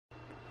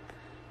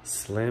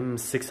Slim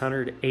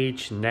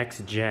 600H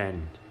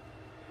NextGen.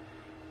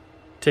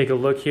 Take a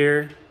look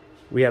here.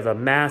 We have a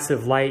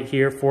massive light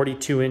here,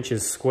 42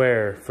 inches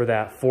square for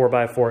that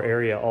 4x4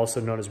 area,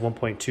 also known as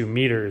 1.2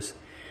 meters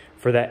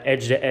for that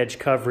edge-to-edge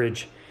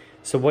coverage.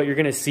 So what you're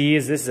gonna see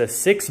is this is a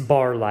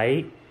 6-bar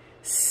light,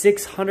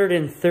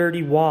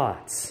 630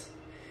 watts.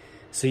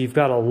 So you've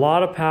got a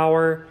lot of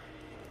power.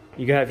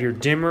 You have your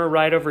dimmer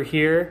right over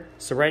here.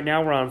 So right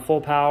now we're on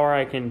full power.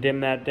 I can dim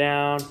that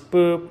down,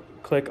 boop,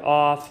 click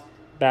off,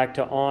 back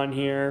to on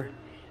here.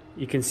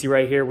 You can see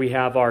right here we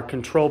have our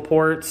control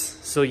ports.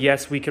 So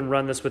yes, we can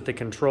run this with the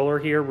controller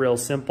here, real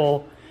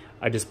simple.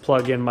 I just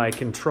plug in my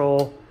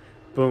control,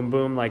 boom,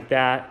 boom, like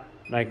that.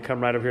 And I can come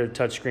right over here to the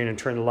touchscreen and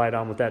turn the light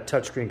on with that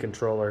touchscreen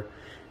controller,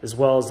 as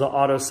well as the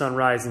auto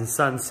sunrise and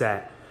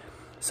sunset.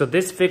 So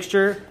this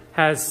fixture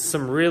has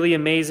some really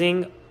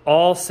amazing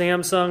all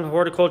Samsung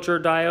horticulture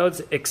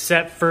diodes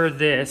except for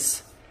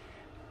this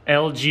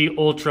LG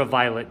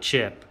ultraviolet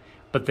chip.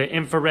 But the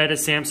infrared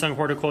is Samsung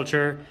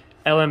horticulture,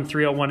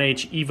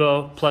 LM301H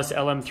EVO plus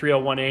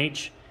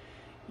LM301H.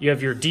 You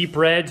have your deep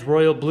reds,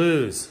 royal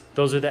blues.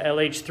 Those are the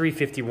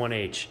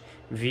LH351H.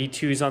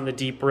 V2s on the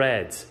deep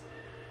reds.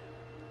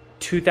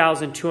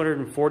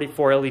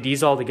 2,244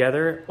 LEDs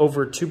altogether,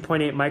 over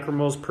 2.8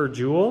 micromoles per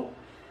joule.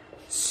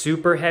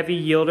 Super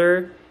heavy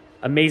yielder,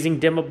 amazing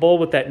dimmable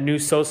with that new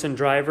SOSUN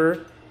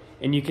driver.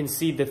 And you can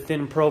see the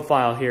thin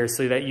profile here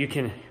so that you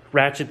can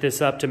ratchet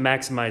this up to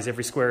maximize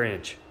every square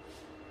inch.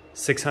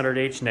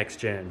 600H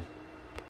NextGen.